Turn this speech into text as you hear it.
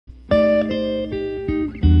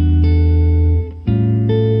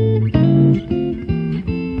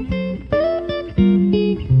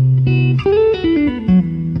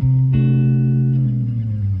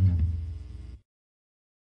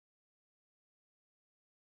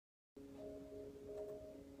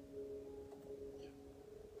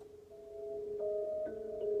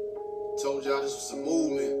thought this was a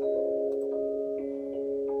movement.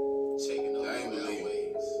 Taking over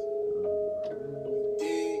ways.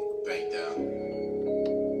 Dig. Banked out.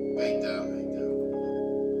 Banked out.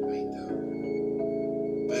 Banked out.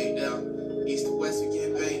 Banked out. East to west, we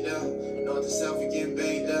getting banked out. North to south, we getting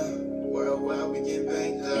banked out. Worldwide, we getting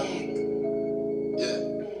banked out. Yeah.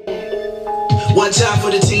 One time for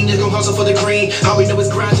the team that's gon' hustle for the green. All we know is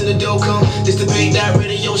grind till the dough come. This the Banged Out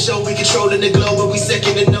Radio Show. We controlling the globe, but we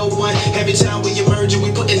second to no one. Every time we emerge,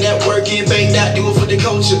 we putting that work in. Banged Out, do it for the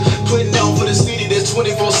culture. Putting on for the city that's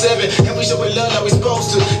 24/7. And we showing love like we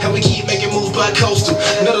supposed to. And we keep making moves by coastal.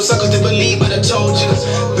 None of those suckers didn't believe, but I told you.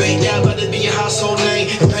 Banged Out about to be a household name.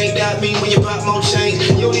 And Banged Out mean when you pop more chains.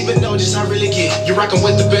 You don't even know just how really get. You're rocking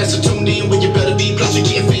with the best, so tune in when you better be. Plus we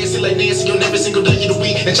getting fancy like Nancy on every single day of the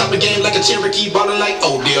week. And chop a game like a Cherokee. Ballin' like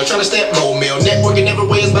Odell, tryna step more meal. Networking every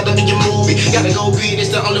way is about to be a movie. Gotta go big,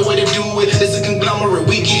 it's the only way to do it. It's a conglomerate,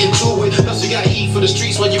 we get into it. Plus we got heat for the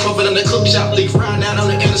streets while you moving on the cook shop. Leave riding out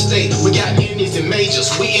on the interstate. We got indies and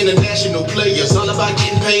majors, we international players. All about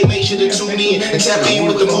getting paid, make sure to tune in and tap in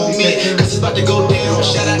with the movement. Cause it's about to go down.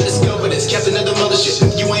 Shout out Discover, that's captain of the mothership.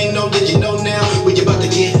 If you ain't know, then you know now. We about to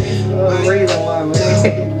get reason why,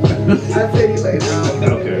 man. I'll tell you later.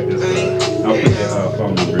 Okay, just I'll put that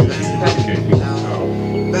phone number in here. Okay.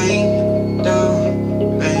 Bang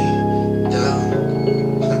down, bang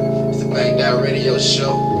down. It's the Banged Out Radio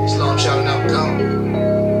Show. Slow I'm shouting out, come.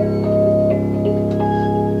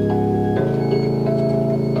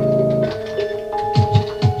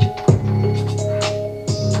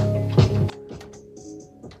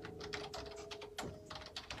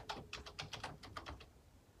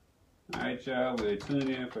 Alright, y'all, we're tuning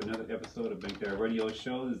in for another episode of Banged Out Radio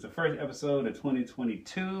Show. This is the first episode of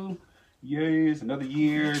 2022. Yay, it's another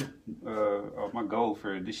year. My goal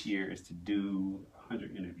for this year is to do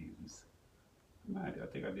 100 interviews. I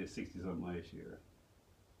think I did 60 something last year.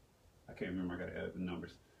 I can't remember, I gotta add up the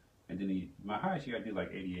numbers. And then my highest year I did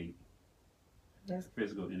like 88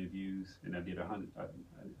 physical interviews, and I did 100. I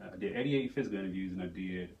did 88 physical interviews, and I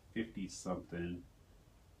did 50 something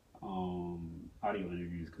audio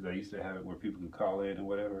interviews, because I used to have it where people could call in and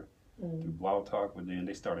whatever through Blog Talk, but then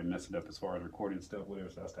they started messing up as far as recording stuff, whatever,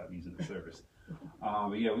 so I stopped using the service.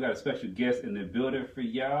 But yeah, we got a special guest in the building for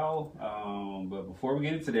y'all. But before we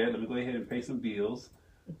get into that, let me go ahead and pay some bills.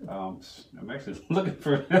 I'm actually looking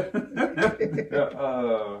for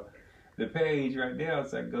the page right now,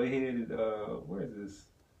 so I can go ahead and where is this?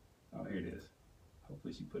 Oh, here it is.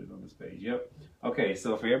 Hopefully she put it on this page. Yep. Okay,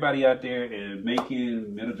 so for everybody out there in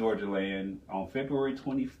Macon, Middle Georgia land, on February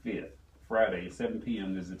 25th, Friday, 7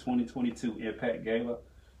 p.m., there's the 2022 Impact Gala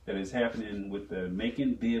that is happening with the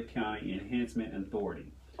Macon-Bibb County Enhancement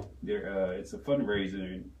Authority. It's a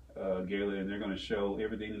fundraiser gala, and they're going to show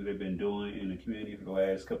everything that they've been doing in the community for the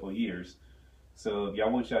last couple of years. So if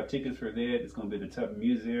y'all want y'all tickets for that, it's going to be the Tubman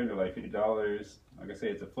Museum. They're like $50. Like I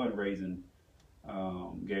said, it's a fundraising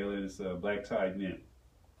gala. It's a black tie event.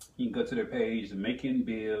 You can go to their page, the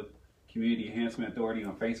Macon-Bibb Community Enhancement Authority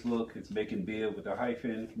on Facebook. It's Macon-Bibb with a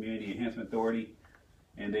hyphen, Community Enhancement Authority,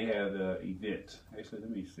 and they have the event. Actually, let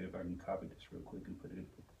me see if I can copy this real quick and put it.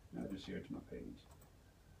 I'll just share it to my page.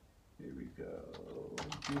 There we go.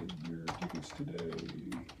 Get your tickets today.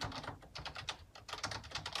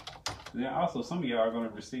 Then also, some of y'all are going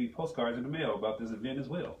to receive postcards in the mail about this event as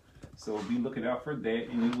well. So be looking out for that,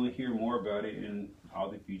 and you will hear more about it in all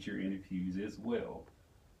the future interviews as well.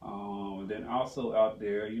 Then also out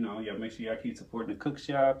there, y'all make sure y'all keep supporting the cook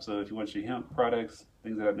shop. So if you want your hemp products,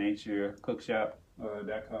 things of that nature,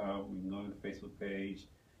 cookshop.com. You can go to the Facebook page.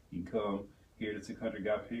 You can come here to 600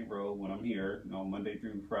 Guy Paint Road when I'm here, Monday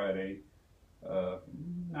through Friday,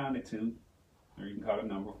 9 to 2. Or you can call the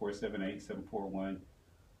number 478-741.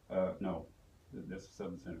 No, that's the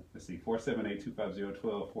Southern Center. Let's see,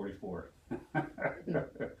 478-250-1244.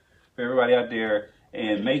 For everybody out there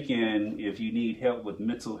in Macon, if you need help with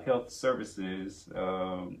mental health services,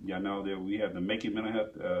 y'all know that we have the Macon Mental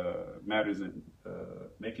Health Matters and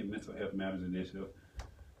Macon Mental Health Matters Initiative.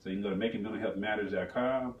 So you can go to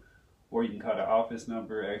MaconMentalHealthMatters.com, or you can call the office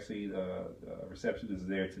number. Actually, the receptionist is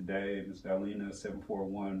there today, Ms. Dalina,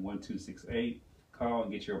 741-1268. Call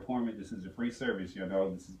and get your appointment. This is a free service.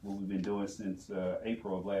 This is what we've been doing since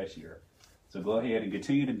April of last year. So go ahead and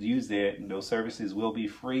continue to use that, and those services will be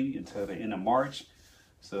free until the end of March.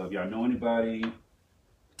 So if y'all know anybody,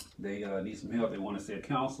 they need some help, they want to see a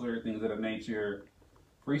counselor, things of that nature,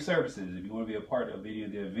 free services. If you want to be a part of any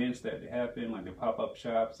of the events that happen, like the pop-up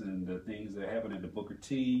shops and the things that happen at the Booker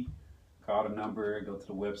T, call the number, go to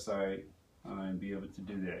the website, and be able to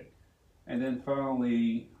do that. And then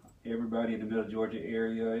finally, everybody in the Middle Georgia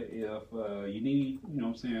area, if you need,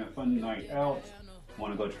 a fun night out,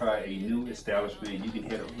 want to go try a new establishment, you can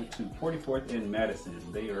head over to 44th and Madison.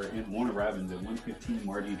 They are in Warner Robins at 115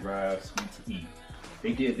 Margie Drive, Suite E.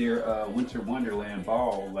 They did their Winter Wonderland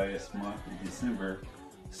ball last month in December,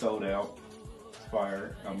 sold out.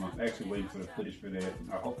 Fire. I'm actually waiting for the footage for that.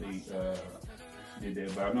 I hope they did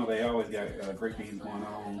that, but I know they always got great things going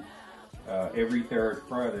on. Every third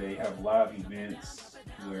Friday, they have live events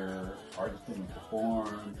where artists can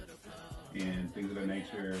perform and things of that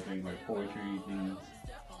nature, things like poetry, things.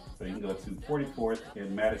 So you can go to 44th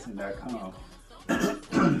and Madison.com.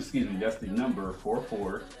 Excuse me, that's the number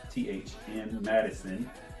 44THN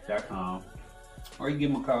Madison.com. Or you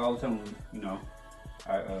give them a call, tell them,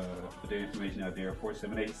 I put their information out there,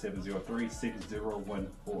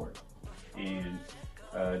 478-703-6014. And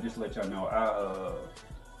just to let y'all know,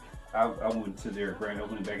 I went to their grand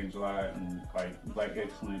opening back in July, and like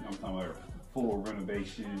excellent. I'm talking about full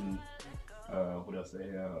renovation. What else they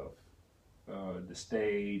have? The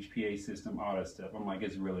stage, PA system, all that stuff. I'm like,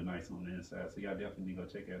 it's really nice on the inside. So y'all definitely go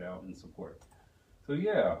check that out and support. So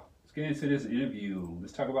yeah, let's get into this interview.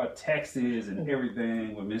 Let's talk about taxes and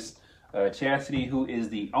everything with Miss Chastity, who is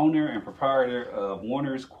the owner and proprietor of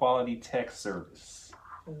Warner's Quality Tax Service.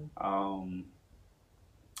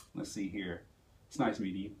 Let's see here. It's nice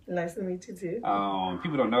meeting you. Nice to meet you too.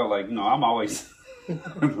 People don't know, I'm always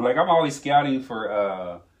I'm always scouting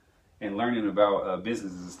for and learning about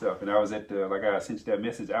businesses and stuff. And I was at the, I sent you that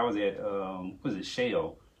message. I was at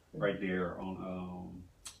Shell right there on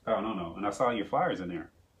and I saw your flyers in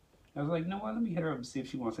there. I was like, you know what? Let me hit her up and see if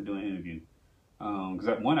she wants to do an interview. Because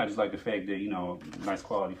I just like the fact that, nice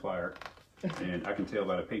quality flyer. And I can tell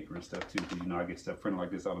by the paper and stuff too, because, I get stuff printed like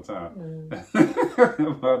this all the time. But, I thought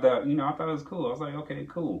it was cool. I was like, okay,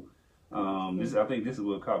 cool. I think this is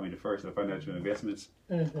what caught me the first, the financial investments.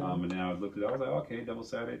 And then I looked at it, I was like, okay,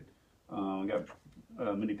 double-sided. Got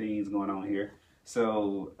many things going on here.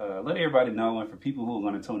 So let everybody know, and for people who are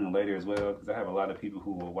going to tune in later as well, because I have a lot of people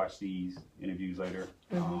who will watch these interviews later.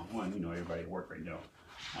 Everybody at work right now.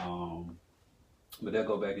 But they'll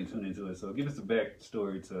go back and tune into it. So give us a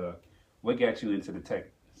backstory to what got you into the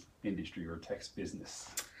tech industry or tech business.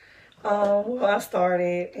 Well, I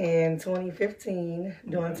started in 2015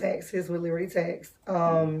 doing taxes with Liberty Tax.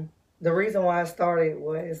 The reason why I started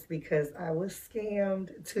was because I was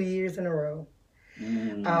scammed 2 years in a row.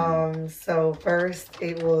 So first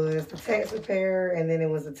it was the tax preparer, and then it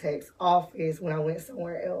was the tax office when I went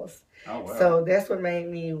somewhere else. Oh, wow. So that's what made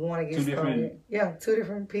me want to get started. Yeah, 2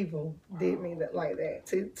 different people did me like that.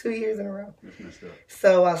 Two years in a row. That's messed up.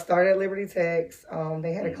 So I started at Liberty Tax.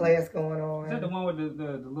 They had a class going on. Is that the one with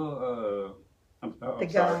the little the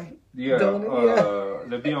guy. Yeah,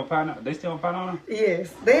 they be on Pine. They still on Pine?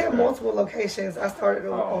 Yes, they have multiple locations. I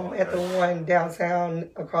started at the one downtown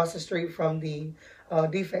across the street from the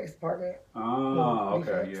defects department. Oh,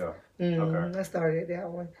 okay, yeah. Okay. I started at that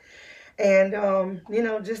one. And,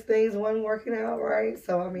 just things wasn't working out right.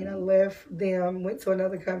 So, I left them, went to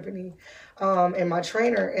another company. And my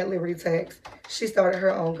trainer at Liberty Tax, she started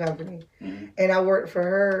her own company. And I worked for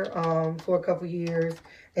her for a couple years.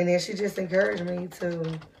 And then she just encouraged me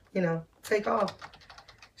to, take off.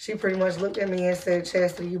 She pretty much looked at me and said,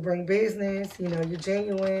 Chastity, you bring business, you're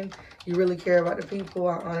genuine, you really care about the people.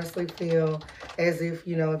 I honestly feel as if,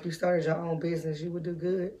 if you started your own business, you would do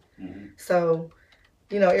good. So,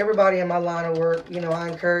 everybody in my line of work, I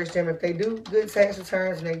encourage them, if they do good tax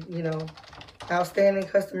returns and they, outstanding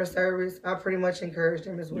customer service, I pretty much encourage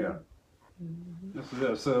them as well. Yeah. That's what's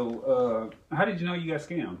up. So, how did you know you got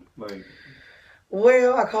scammed?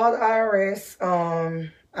 Well, I called the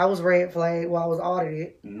IRS. I was red flagged while I was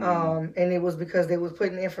audited. And it was because they was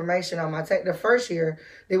putting information on my tax. The first year,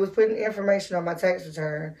 they was putting information on my tax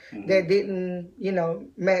return that didn't,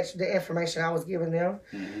 match the information I was giving them.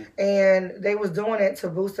 And they was doing it to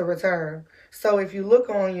boost the return. So if you look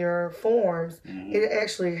on your forms, it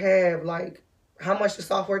actually have how much the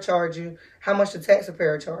software charge you, how much the tax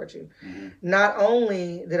preparer charge you. Not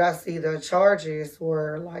only did I see the charges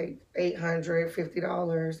were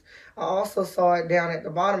 $850, I also saw it down at the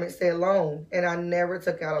bottom. It said loan, and I never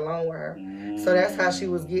took out a loan with her. So that's how she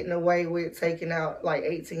was getting away with taking out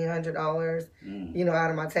 $1,800, out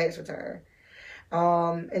of my tax return.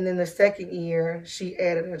 And then the second year, she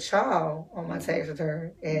added a child on my tax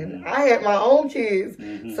return. And I had my own kids.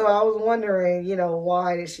 So I was wondering,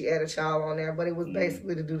 why did she add a child on there? But it was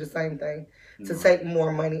basically to do the same thing, to take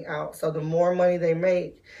more money out. So the more money they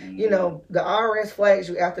make, the IRS flags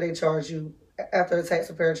you after they charge you after the tax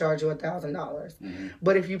preparer charge you $1,000. Mm-hmm.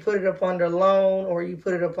 But if you put it up under loan or you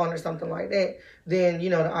put it up under something like that, then the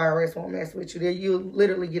IRS won't mess with you. Then you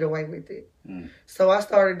literally get away with it. Mm. So I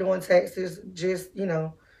started doing taxes just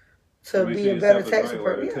to Make be sure a better yourself is tax right,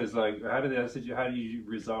 preparer. because like how do you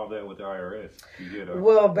resolve that with the IRS? You get a,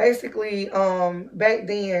 Well, basically, back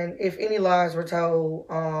then, if any lies were told,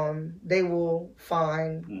 they will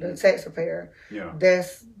fine the taxpayer. yeah.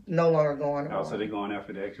 That's no longer going on. Oh, so they're going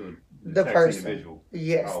after the actual The tax person. individual.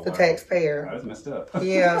 Yes, Oh, the wow. taxpayer. Oh, that's messed up.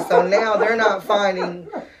 Yeah, so now they're not fining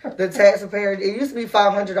the taxpayer. It used to be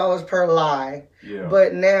 $500 per lie, Yeah.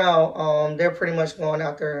 but now they're pretty much going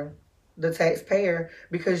after the taxpayer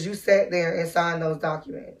because you sat there and signed those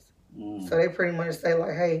documents. Mm. So they pretty much say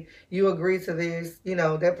like, hey, you agree to this.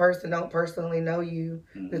 That person don't personally know you,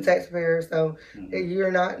 the taxpayer. So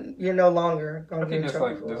you're no longer going I to be think in that's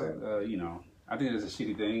trouble like, for it. I think that's a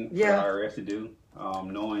shitty thing Yeah. for the IRS to do,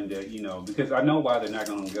 knowing that, because I know why they're not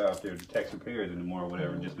going to go after the tax preparers anymore or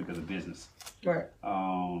whatever, just because of business. Right.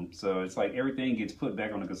 So it's like everything gets put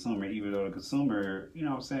back on the consumer, even though the consumer, what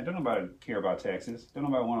I'm saying, don't nobody care about taxes. Don't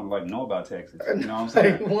nobody want to know about taxes. You know what I'm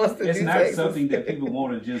saying? Wants to It's do not taxes. something that people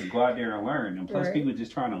want to just go out there and learn. And plus, Right. people are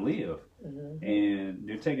just trying to live. Mhm. And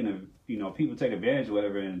they're taking people take advantage of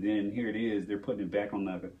whatever, and then here it is, they're putting it back on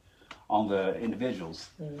the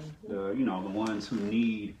individuals, the ones who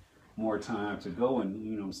need more time to go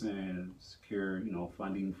and secure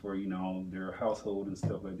funding for their household and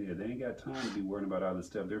stuff like that. They ain't got time to be worrying about all this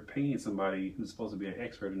stuff. They're paying somebody who's supposed to be an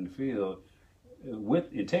expert in the field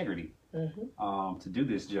with integrity to do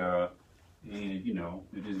this job, and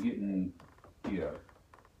they're just getting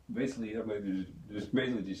basically just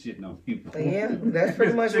shitting on people. Yeah, that's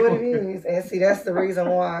pretty much what it is. And see, that's the reason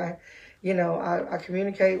why, I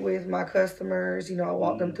communicate with my customers. I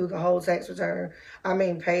walk them through the whole tax return. I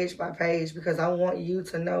mean, page by page, because I want you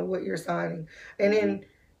to know what you're signing. And then,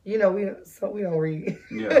 we don't read.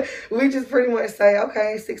 Yeah. We just pretty much say,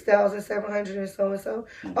 okay, 6,700 and so and so.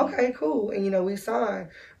 Okay, cool. And we sign.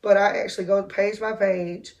 But I actually go page by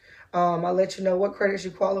page. I let you know what credits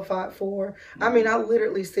you qualified for. I mean, I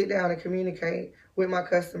literally sit down and communicate with my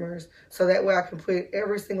customers so that way I can put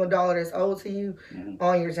every single dollar that's owed to you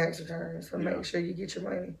on your tax return. So make sure you get your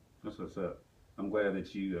money. That's what's up. I'm glad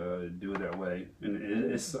that you do it that way. And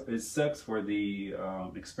it sucks for the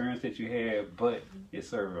experience that you had, but it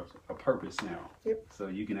serves a purpose now. Yep. So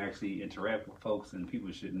you can actually interact with folks, and people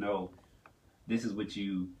should know this is what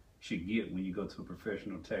you should get when you go to a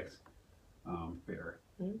professional tax fair.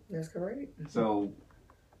 That's correct. So,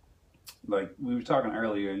 like we were talking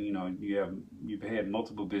earlier, you've had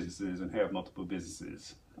multiple businesses and have multiple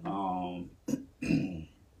businesses.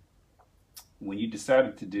 When you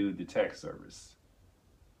decided to do the tax service,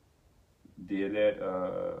 did it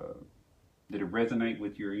resonate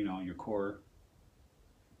with your your core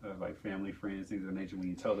like family, friends, things of that nature when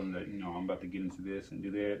you tell them that I'm about to get into this and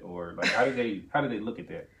do that, or like how do they look at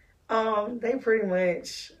that? They pretty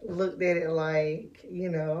much looked at it like,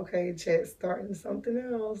 okay, Chet's starting something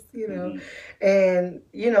else, And,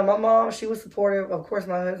 my mom, she was supportive. Of course,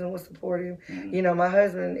 my husband was supportive. My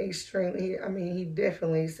husband he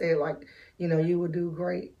definitely said, like, you would do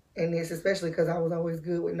great in this, especially because I was always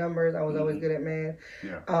good with numbers. I was always good at math.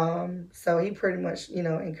 Yeah. So he pretty much,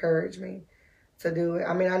 encouraged me to do it.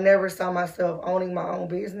 I mean, I never saw myself owning my own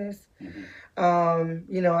business.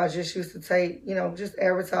 I just used to take, just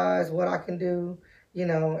advertise what I can do,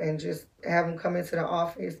 and just have them come into the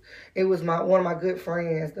office. It was one of my good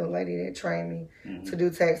friends, the lady that trained me to do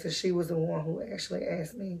taxes. She was the one who actually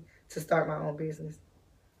asked me to start my own business.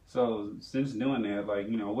 So since doing that, like,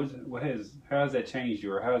 how has that changed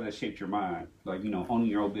you, or how has that shaped your mind? Like, owning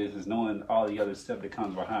your own business, knowing all the other stuff that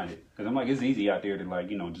comes behind it. Because I'm like, it's easy out there to like,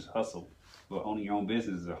 just hustle. But owning your own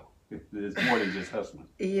business is more than just hustling.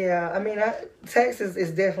 Yeah, I mean, taxes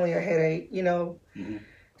is definitely a headache.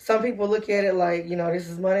 Some people look at it like, this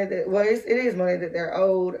is money that, well, it is money that they're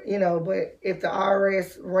owed, but if the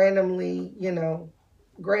IRS randomly,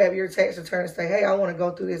 grab your tax return and say, hey, I want to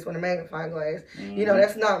go through this with a magnifying glass,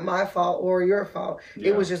 that's not my fault or your fault. Yeah.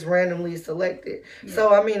 It was just randomly selected. Yeah.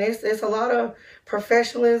 So, I mean, it's a lot of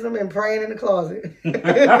professionalism and praying in the closet.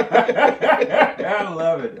 I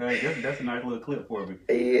love it. That's a nice little clip for me.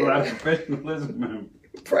 Yeah. A lot of professionalism and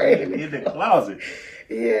praying in the closet.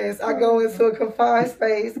 Yes, I go into a confined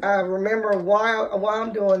space. I remember why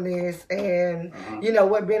I'm doing this, and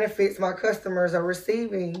what benefits my customers are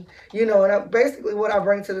receiving. And basically what I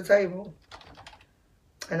bring to the table.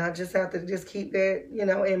 And I just have to just keep that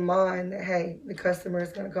in mind that hey, the customer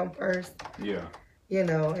is gonna come first. Yeah. And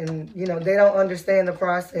they don't understand the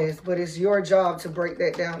process, but it's your job to break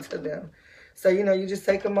that down to them. So, you just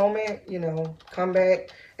take a moment, come back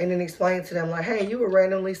and then explain to them like, hey, you were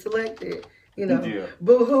randomly selected, Yeah.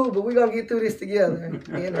 boo-hoo, but we're going to get through this together,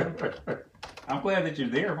 I'm glad that you're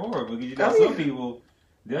there for it because you got some people,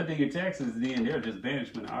 they'll do your taxes, then they'll just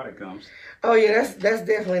vanish when the audit comes. Oh yeah, that's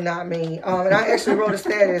definitely not me. And I actually wrote a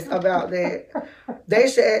status about that. They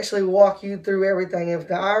should actually walk you through everything. If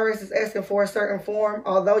the IRS is asking for a certain form,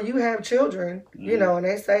 although you have children, and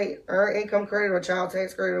they say earned income credit or child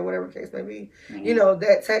tax credit or whatever the case may be,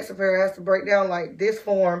 that tax preparer has to break down like this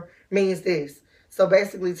form means this. So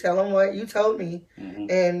basically tell them what you told me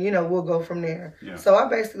and, we'll go from there. Yeah. So I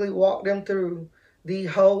basically walked them through the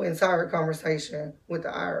whole entire conversation with the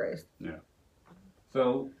IRS. Yeah.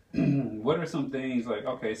 So what are some things like,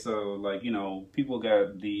 okay, so like, people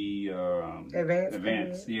got the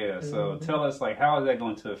advance. Yeah. So tell us like, how is that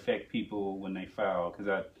going to affect people when they file?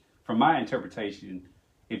 Because from my interpretation,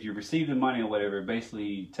 if you receive the money or whatever, it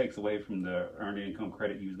basically takes away from the earned income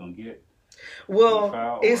credit you was going to get.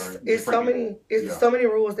 Well, it's so many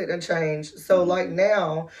rules that have changed. So like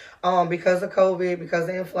now, because of COVID, because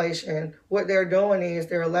of inflation, what they're doing is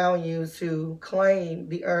they're allowing you to claim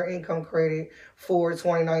the earned income credit for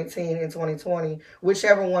 2019 and 2020,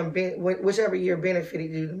 whichever year benefited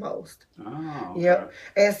you the most. Oh, okay. Yep.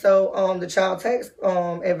 And so the child tax,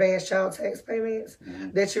 advanced child tax payments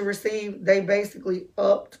that you receive, they basically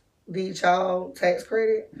upped the child tax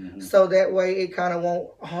credit, so that way it kind of won't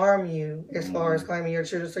harm you as far as claiming your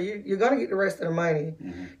children. So you're gonna get the rest of the money.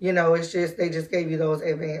 It's just they just gave you those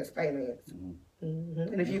advance payments.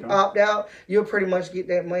 And if you opt out, you'll pretty much get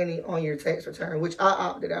that money on your tax return, which I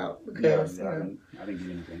opted out because I didn't get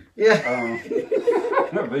anything. Yeah.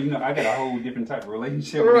 But I got a whole different type of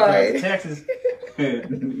relationship Right. with taxes.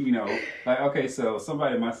 Like, okay, so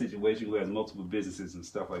somebody in my situation who has multiple businesses and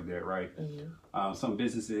stuff like that, right? Some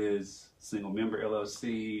businesses, single member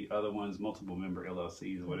LLC, other ones, multiple member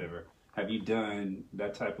LLCs or whatever. Have you done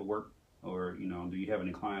that type of work? Or, do you have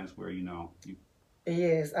any clients where, you...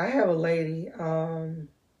 Yes, I have a lady.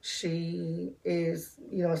 She is,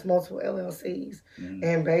 it's multiple LLCs.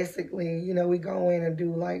 And basically, we go in and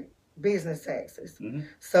do like business taxes.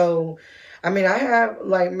 So, I have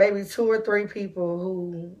like maybe 2 or 3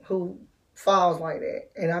 people who files like that.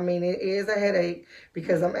 And it is a headache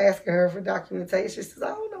because I'm asking her for documentation. She says, I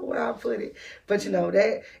don't know where I put it. But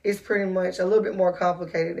that is pretty much a little bit more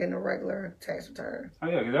complicated than a regular tax return. Oh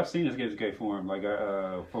yeah, because I've seen this get form. Like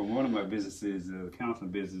for one of my businesses, the counseling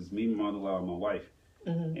business, me, my mother-in-law, and my wife.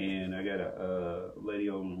 And I got a lady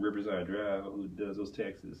on Riverside Drive who does those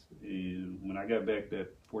taxes. And when I got back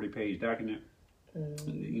that 40-page document, this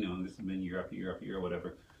has been year after year after year or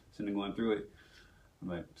whatever, sitting there going through it. I'm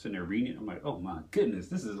like sitting there reading it. I'm like, oh my goodness,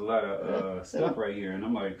 this is a lot of stuff right here. And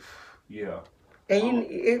I'm like, yeah. And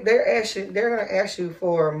they're gonna ask you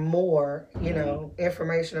for more,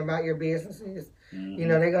 information about your businesses.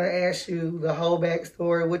 They're gonna ask you the whole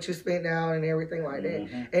backstory, what you spent out, and everything like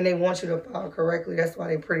that. And they want you to file correctly. That's why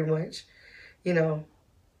they pretty much,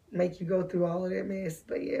 make you go through all of that mess.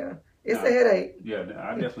 But yeah, it's a headache. Yeah,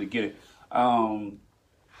 I definitely get it.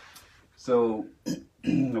 So,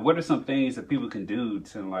 what are some things that people can do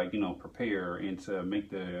to prepare and to make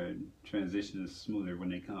the transitions smoother when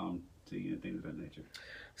they come to you and things of that nature?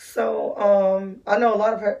 So, I know a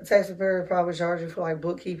lot of tax preparers probably charge you for like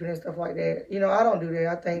bookkeeping and stuff like that. I don't do that.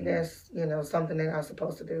 I think that's, something that I'm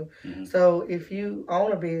supposed to do. So if you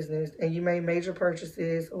own a business and you made major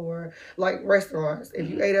purchases or like restaurants, if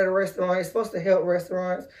you ate at a restaurant, it's supposed to help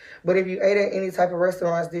restaurants. But if you ate at any type of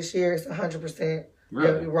restaurants this year, it's 100%.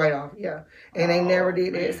 Really? Right off, yeah. And they never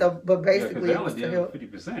did that. So, but basically, it was to help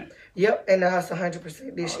 50%. Yep, and now it's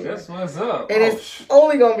 100% this year. That's what's up. And it's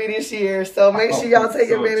only gonna be this year, so make sure y'all take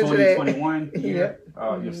advantage of that. 2021. Yeah.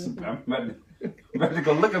 Oh, I'm about to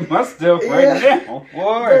go look at my stuff right now.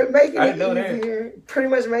 Boy, But making I it didn't know easier, that. pretty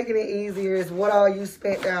much making it easier is what all you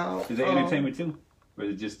spent out. Is it entertainment too, or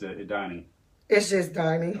is it just dining? It's just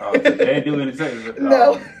dining. Oh, so they ain't doing entertainment.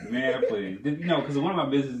 No. Oh, man, please. Because one of my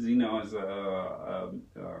businesses, is a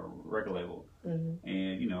record label.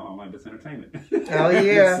 And, I'm like, this entertainment. Oh,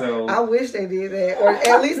 yeah. So, I wish they did that. Or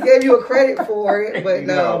at least gave you a credit for it, but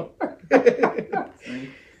no.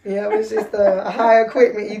 Yeah, it's just a high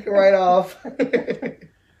equipment you can write off.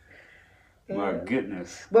 My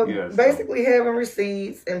goodness. But yes, basically having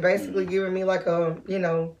receipts and basically giving me like a,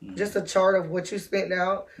 just a chart of what you spent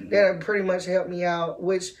out, that pretty much helped me out,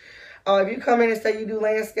 which if you come in and say you do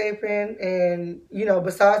landscaping and,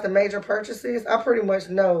 besides the major purchases, I pretty much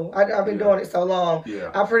know. I've been doing it so long.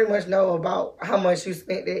 Yeah. I pretty much know about how much you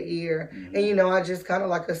spent that year. And, I just kind of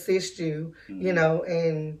like assist you,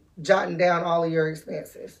 and jotting down all of your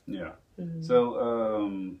expenses. Yeah.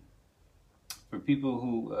 So, for people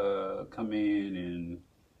who come in and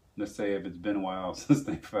let's say if it's been a while since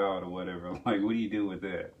they filed or whatever, like what do you do with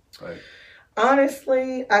that? Like,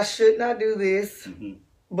 honestly, I should not do this,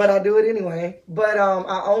 but I do it anyway. But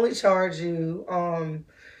I only charge you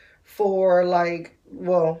for like,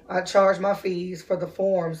 well, I charge my fees for the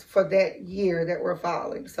forms for that year that we're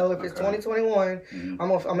filing. So if it's 2021, I'm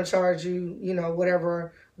gonna charge you, you know,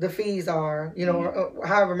 whatever the fees are, you know, or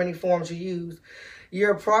however many forms you use.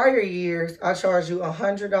 Your prior years, I charge you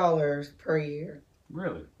 $100 per year.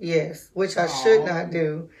 really? Yes, which I should not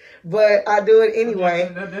do, but I do it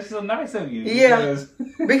anyway. That's so nice of you. Yeah,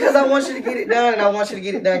 because I want you to get it done, and I want you to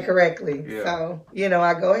get it done correctly. Yeah. So, you know,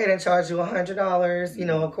 I go ahead and charge you $100. You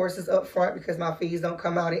know, of course, it's upfront because my fees don't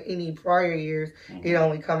come out in any prior years. It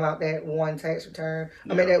only come out that one tax return.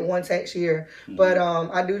 I mean, that one tax year. But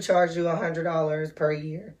I do charge you $100 per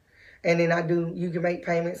year, and then you can make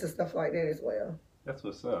payments and stuff like that as well. That's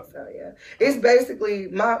what's up. So yeah, it's basically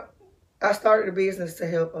I started a business to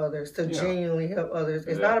help others, to genuinely help others.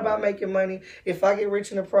 It's not about making money. If I get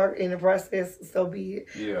rich in the process, so be it.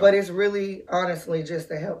 Yeah. But it's really, honestly, just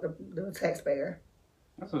to help the taxpayer.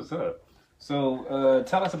 That's what's up. So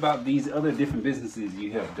tell us about these other different businesses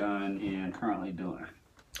you have done and currently doing.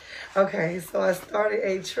 Okay, so I started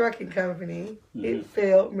a trucking company. It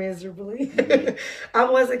failed miserably. I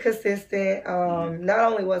wasn't consistent. Not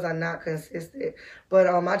only was I not consistent, but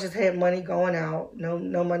I just had money going out,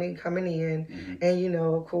 no money coming in, and you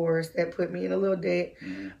know, of course, that put me in a little debt.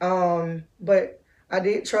 But I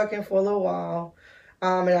did trucking for a little while,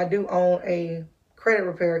 and I do own a credit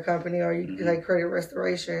repair company, or you can say credit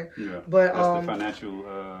restoration. Yeah. But that's the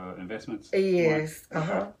financial investments. Yes.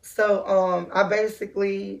 So I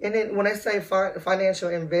basically, and then when I say financial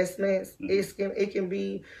investments, it can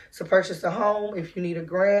be to purchase a home. If you need a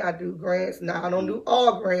grant, I do grants. Now I don't do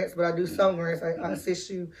all grants, but I do some grants. I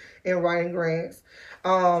assist you in writing grants.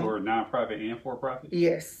 For nonprofit and for profit.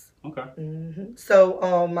 Yes. Okay.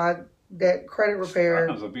 So that credit repair.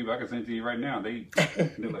 I know some people I can send to you right now. They're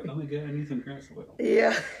like, oh my God, I need some grants.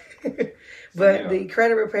 Yeah. But the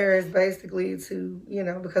credit repair is basically to, you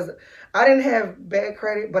know, because I didn't have bad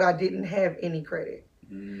credit, but I didn't have any credit.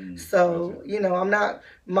 So, you know, I'm not,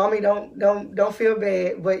 mommy don't feel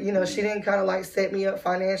bad, but you know, she didn't kind of like set me up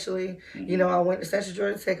financially. You know, I went to Central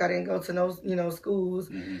Georgia Tech. I didn't go to no, you know, schools.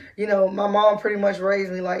 You know, my mom pretty much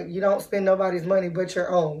raised me like, you don't spend nobody's money but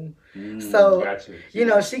your own. So, you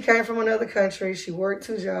know, she came from another country. She worked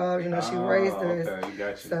 2 jobs. You know, she raised us. Okay,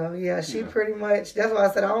 gotcha. So, yeah, she pretty much, that's why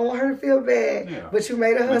I said, I don't want her to feel bad, but you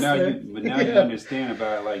made a hustler. But now you understand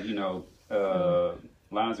about, like, you know,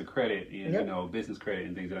 lines of credit and, you know, business credit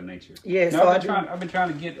and things of that nature. Yeah, now, so I've been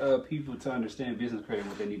trying to get people to understand business credit,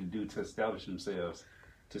 what they need to do to establish themselves,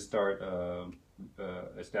 to start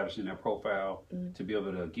establishing their profile, to be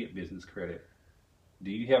able to get business credit. Do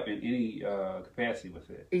you help in any capacity with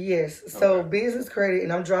it? Yes. So business credit,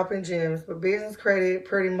 and I'm dropping gems, but business credit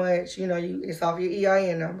pretty much, you know, it's off your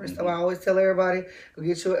EIN number. So I always tell everybody, go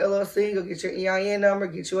get you an LLC, go get your EIN number,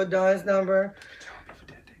 get you a DUNS number.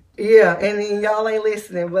 Yeah, and then y'all ain't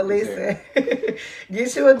listening, but listen.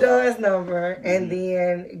 Get you a DUNS number, and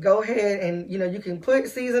then go ahead and, you know, you can put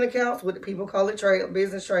seasoned accounts, what people call it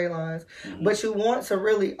business trade lines, but you want to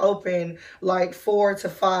really open like 4 to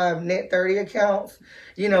 5 net 30 accounts.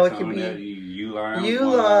 You know, it could be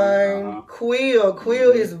Uline, Quill.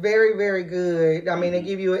 Quill is very, very good. I mean, they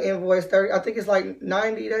give you an invoice 30. I think it's like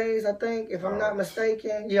 90 days, I think, if I'm not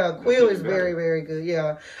mistaken. Yeah, Quill is very, very good.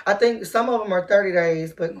 Yeah. I think some of them are 30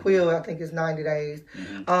 days, but Quill, I think, is 90 days.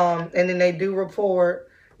 And then they do report,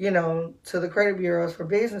 you know, to the credit bureaus for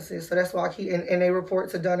businesses. So that's why I keep, and they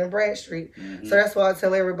report to Dun & Bradstreet. So that's why I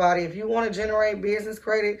tell everybody, if you want to generate business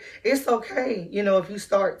credit, it's okay, you know, if you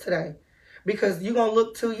start today. Because you're going to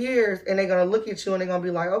look 2 years and they're going to look at you and they're going to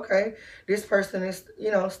be like, okay, this person is, you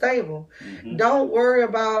know, stable. Don't worry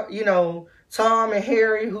about, you know, Tom and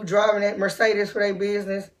Harry who driving that Mercedes for their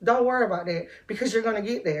business. Don't worry about that because you're going to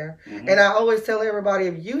get there. And I always tell everybody,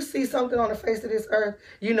 if you see something on the face of this earth,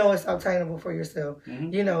 you know it's obtainable for yourself.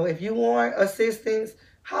 You know, if you want assistance,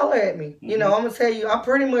 holler at me. You know, I'm going to tell you, I'm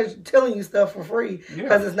pretty much telling you stuff for free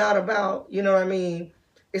because it's not about, you know what I mean?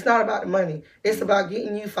 It's not about the money. It's about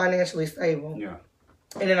getting you financially stable. Yeah.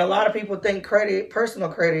 And then a lot of people think credit, personal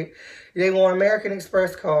credit, they want American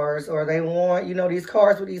Express cards or they want, you know, these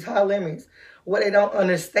cards with these high limits. What they don't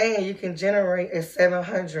understand, you can generate a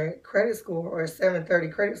 700 credit score or a 730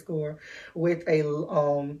 credit score with a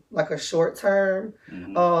like a short-term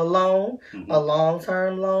loan, a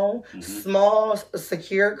long-term loan, small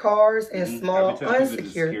secured cards, and small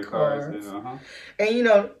unsecured cards. And you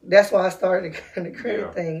know, that's why I started the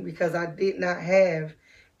credit thing, because I did not have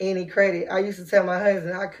any credit. I used to tell my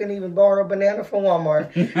husband I couldn't even borrow a banana from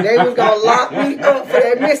Walmart. They was gonna lock me up for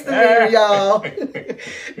that misdemeanor, y'all.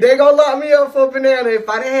 They gonna lock me up for a banana. If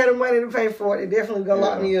I didn't have the money to pay for it, they definitely gonna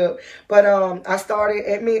lock me up. But I started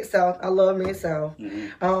at Mid-South. I love Mid-South.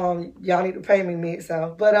 Y'all need to pay me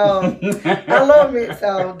Mid-South. But I love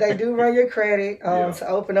Mid-South. They do run your credit to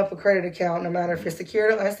open up a credit account, no matter if it's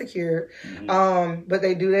secured or unsecured. But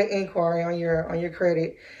they do that inquiry on your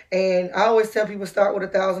credit. And I always tell people start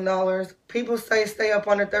with $1,000. People say stay up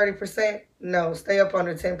under 30%. No, stay up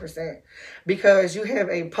under 10%. Because you have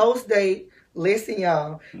a post date. Listen,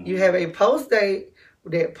 y'all. You have a post date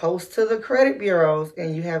that posts to the credit bureaus,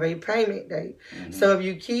 and you have a payment date. So if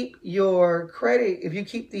you keep your credit, if you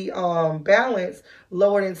keep the balance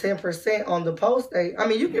lower than 10% on the post date, I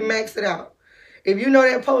mean, you can max it out. If you know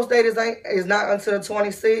that post date is not until the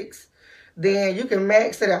 26th, then you can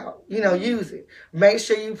max it out. You know, use it. Make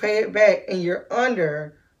sure you pay it back, and you're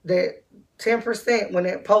under that 10% when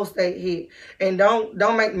that post date hit. And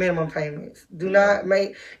don't make minimum payments. Do not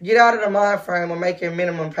get out of the mind frame of making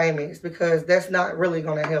minimum payments, because that's not really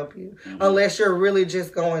going to help you unless you're really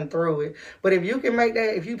just going through it. But if you can make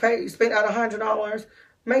that, if you spend out $100,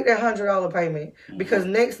 make that $100 payment, because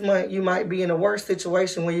next month you might be in a worse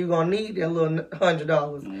situation where you're going to need that little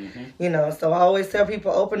 $100. You know, so I always tell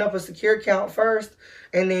people open up a secure account first.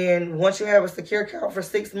 And then once you have a secure account for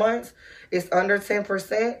 6 months, it's under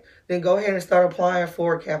 10%, then go ahead and start applying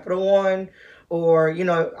for Capital One, or, you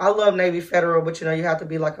know, I love Navy Federal, but, you know, you have to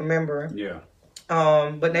be like a member. Yeah.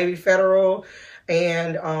 But Navy Federal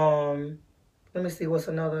and, let me see what's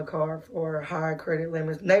another card for high credit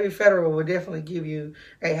limits. Navy Federal will definitely give you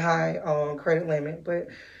a high credit limit. But,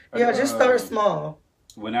 yeah, just start small.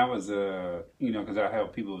 When I was, you know, because I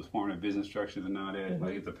help people with forming business structures and all that,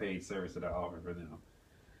 like it's a paid service that I offer for them.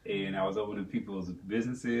 And I was opening people's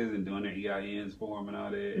businesses and doing their EINs for them and all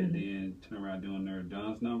that, and then turn around doing their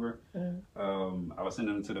DUNS number. I was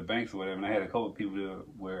sending them to the banks or whatever, and I had a couple of people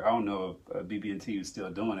where I don't know if BB&T was still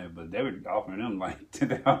doing it, but they were offering them like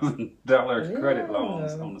 $10,000 credit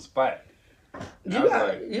loans on the spot. You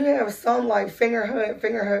have some like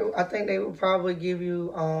Fingerhut. I think they would probably give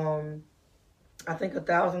you I think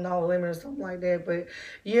 $1,000 limit or something like that. But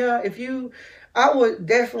yeah, I would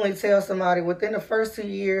definitely tell somebody within the first 2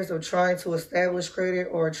 years of trying to establish credit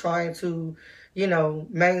or trying to, you know,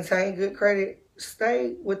 maintain good credit,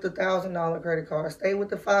 stay with the $1,000 credit card, stay with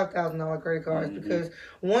the $5,000 credit cards, because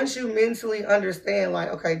once you mentally understand, like,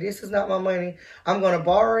 okay, this is not my money, I'm going to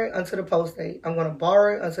borrow it until the post date, I'm going to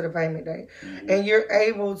borrow it until the payment date, and you're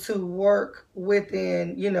able to work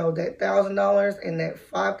within, you know, that $1,000 and that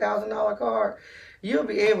 $5,000 card, you'll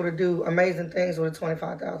be able to do amazing things with a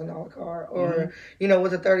 $25,000 card, or, you know,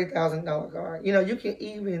 with a $30,000 card. You know, you can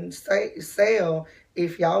even sell,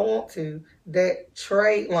 if y'all want to, that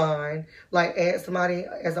trade line, like add somebody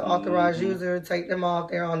as an authorized user, take them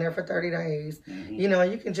off, they're on there for 30 days. You know,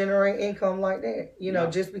 you can generate income like that, you know,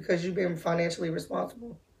 just because you've been financially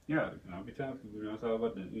responsible. Yeah, I'll be telling people, you know, it's all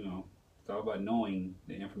about it's all about knowing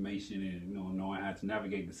the information and, you know, knowing how to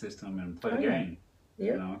navigate the system and play the game.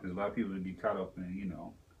 You know, because a lot of people would be caught up in, you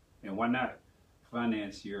know, and why not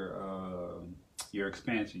finance your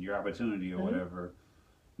expansion, your opportunity, or whatever.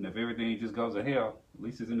 And if everything just goes to hell, at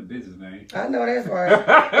least it's in the business, man. I know that's right.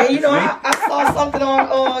 And you know, I saw something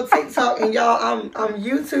on TikTok, and y'all, I'm a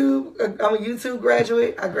YouTube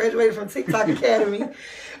graduate. I graduated from TikTok Academy.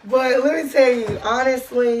 But let me tell you,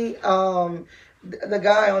 honestly, the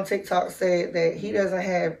guy on TikTok said that he doesn't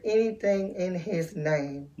have anything in his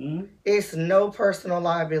name. It's no personal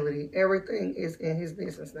liability. Everything is in his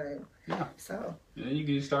business name. Yeah. So. And then you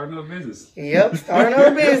can start another business. Yep, start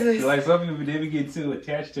another business. Like some people never get too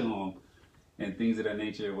attached to them and things of that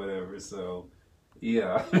nature or whatever. So,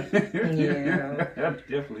 yeah. I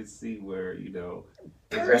definitely see where, you know.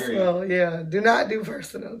 Personal, do not do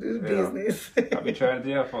personal. Do business. I've been trying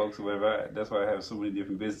to tell folks, whatever. That's why I have so many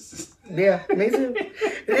different businesses. Yeah, me too.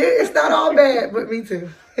 It's not all bad, but me too.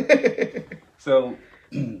 So,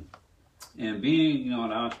 and being, you know,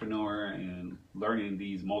 an entrepreneur and learning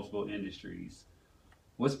these multiple industries,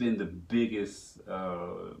 what's been the biggest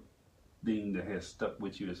thing that has stuck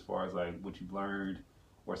with you as far as like what you've learned,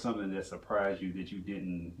 or something that surprised you that you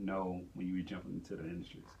didn't know when you were jumping into the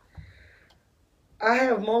industries? I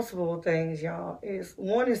have multiple things, y'all.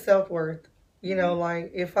 One is self-worth. You know,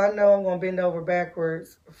 like if I know I'm going to bend over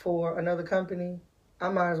backwards for another company, I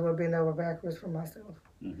might as well bend over backwards for myself.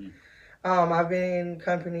 I've been in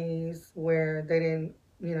companies where they didn't,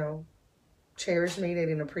 you know, cherish me. They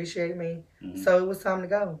didn't appreciate me. So it was time to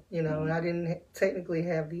go, you know, and I didn't technically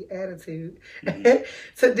have the attitude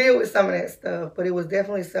to deal with some of that stuff, but it was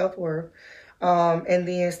definitely self-worth. And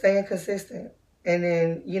then staying consistent. And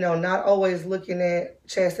then, you know, not always looking at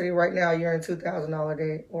chastity right now, you're in $2,000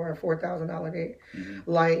 debt or a $4,000 debt.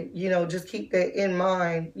 Like, you know, just keep that in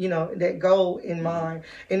mind, you know, that goal in mind.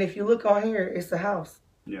 And if you look on here, it's a house.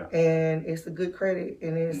 Yeah. And it's a good credit.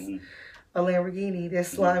 And it's a Lamborghini, that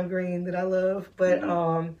slime green that I love. But,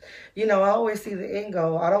 you know, I always see the end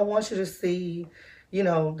goal. I don't want you to see, you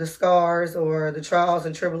know, the scars or the trials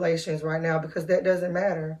and tribulations right now, because that doesn't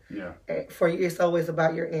matter. Yeah. For you, it's always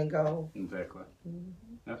about your end goal. Exactly.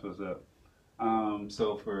 That's what's up.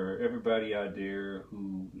 So for everybody out there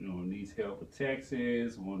who, you know, needs help with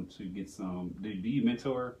taxes, want to get some, do you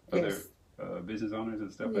mentor other business owners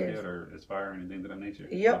and stuff like that, or Aspire, anything of that nature?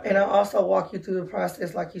 Yep. Okay. And I also walk you through the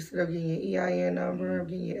process, like you said, of getting your EIN number,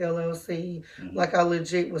 getting your LLC. Like I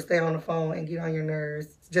legit will stay on the phone and get on your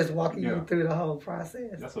nerves, just walking you through the whole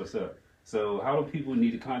process. That's what's up. So how do people need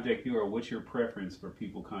to contact you, or what's your preference for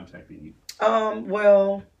people contacting you?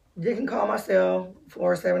 Well, you can call my cell,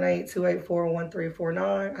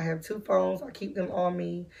 478-284-1349. I have 2 phones. I keep them on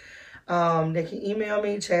me. They can email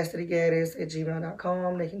me,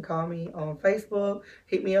 chastitygaddis@gmail.com. They can call me on Facebook,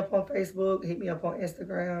 hit me up on Facebook, hit me up on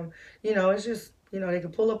Instagram. You know, it's just, you know, they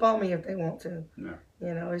can pull up on me if they want to. Yeah.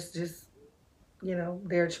 You know, it's just, you know,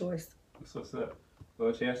 their choice. That's what's up.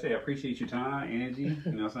 Well, Chastity, I appreciate your time, energy.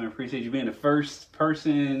 You know what I'm saying? I appreciate you being the first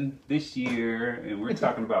person this year, and we're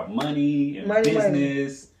talking about money and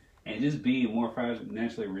business and just being more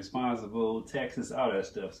financially responsible, taxes, all that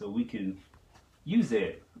stuff, so we can use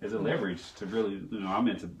that as a leverage to really, you know, I'm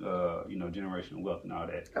into, you know, generational wealth and all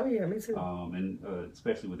that. Oh, yeah, me too. And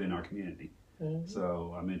especially within our community.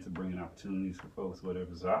 So I'm into bringing opportunities for folks,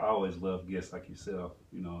 whatever. So I always love guests like yourself,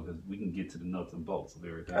 you know, because we can get to the nuts and bolts of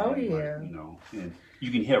everything. Oh, like, yeah. you know, and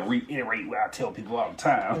you can help reiterate what I tell people all the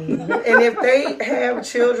time. And if they have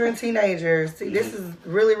children, teenagers, see, this is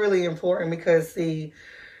really, really important, because, see,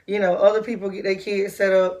 you know, other people get their kids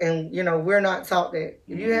set up, and, you know, we're not taught that.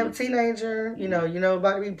 If you have a teenager, you know,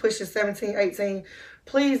 about to be pushing 17, 18,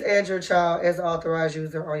 please add your child as an authorized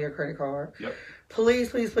user on your credit card. Yep. Please,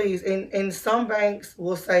 please, please. And some banks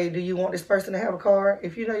will say, do you want this person to have a car?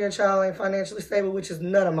 If you know your child ain't financially stable, which is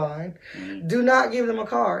none of mine, do not give them a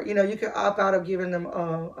car. You know, you can opt out of giving them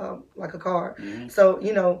like a car. So,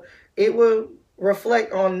 you know, it will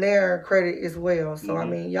reflect on their credit as well. So, I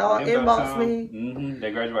mean, y'all inbox me.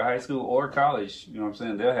 They graduate high school or college. You know what I'm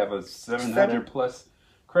saying? They'll have a 700 plus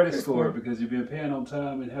credit score because you've been paying on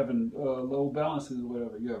time and having low balances or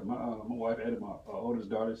whatever. Yeah, my wife added my oldest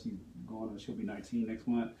daughter. She'll be 19 next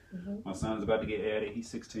month. My son's about to get added. He's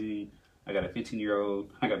 16. I got a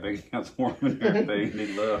 15-year-old. I got bank accounts for him and everything. They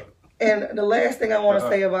love. And the last thing I want to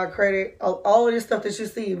say about credit, all of this stuff that you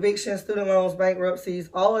see, evictions, student loans, bankruptcies,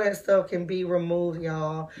 all of that stuff can be removed,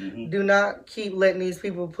 y'all. Do not keep letting these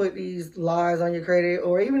people put these lies on your credit,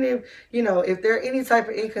 or even if, you know, if there are any type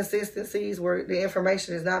of inconsistencies where the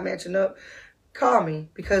information is not matching up, call me,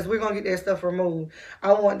 because we're going to get that stuff removed.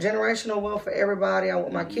 I want generational wealth for everybody. I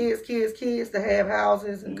want my kids to have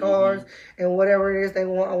houses and cars and whatever it is they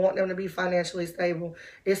want. I want them to be financially stable.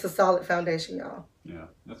 It's a solid foundation, y'all. Yeah,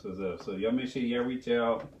 that's what's up. So y'all make sure y'all reach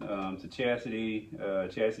out to Chastity,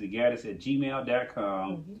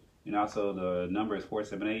 chastitygaddis@gmail.com. And also the number is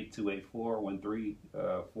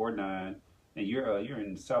 478-284-1349. And you're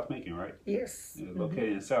in South Macon, right? Yes. You're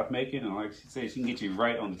located in South Macon, and like she said, she can get you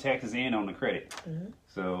right on the taxes and on the credit.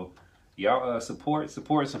 So y'all support.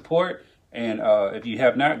 And if you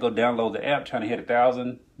have not, go download the app. Trying to hit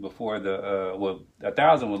 1,000 before the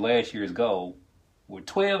 1,000 was last year's goal. We're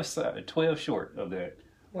 12 short of that.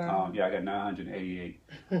 Wow. Yeah, I got 988.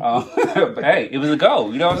 But hey, it was a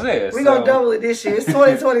goal. You know what I'm saying? We're going to double it this year. It's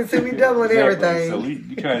 2022. We doubling everything. So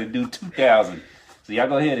we trying to do 2,000. So y'all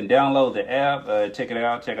go ahead and download the app. Check it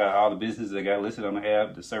out. Check out all the businesses they got listed on the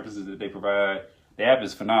app, the services that they provide. The app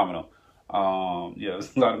is phenomenal. Yeah,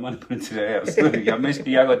 there's a lot of money put into the app. So y'all make sure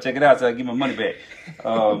y'all go check it out so I can get my money back.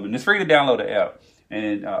 And it's free to download the app.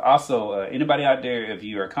 And also, anybody out there, if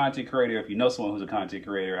you're a content creator, if you know someone who's a content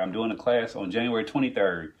creator, I'm doing a class on January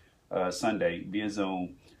 23rd, Sunday, via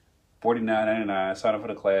Zoom, $49.99. Sign up for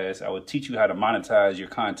the class. I will teach you how to monetize your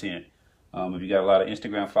content. If you got a lot of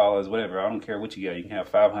Instagram followers, whatever, I don't care what you got. You can have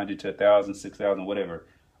 500 to 1,000, 6,000, whatever.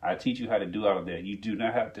 I teach you how to do all of that. You do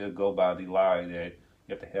not have to go by the lie that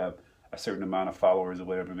you have to have a certain amount of followers or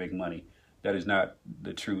whatever to make money. That is not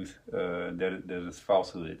the truth. That is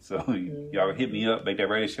falsehood. So y'all hit me up, make that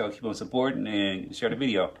radio show, keep on supporting, and share the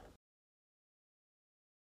video.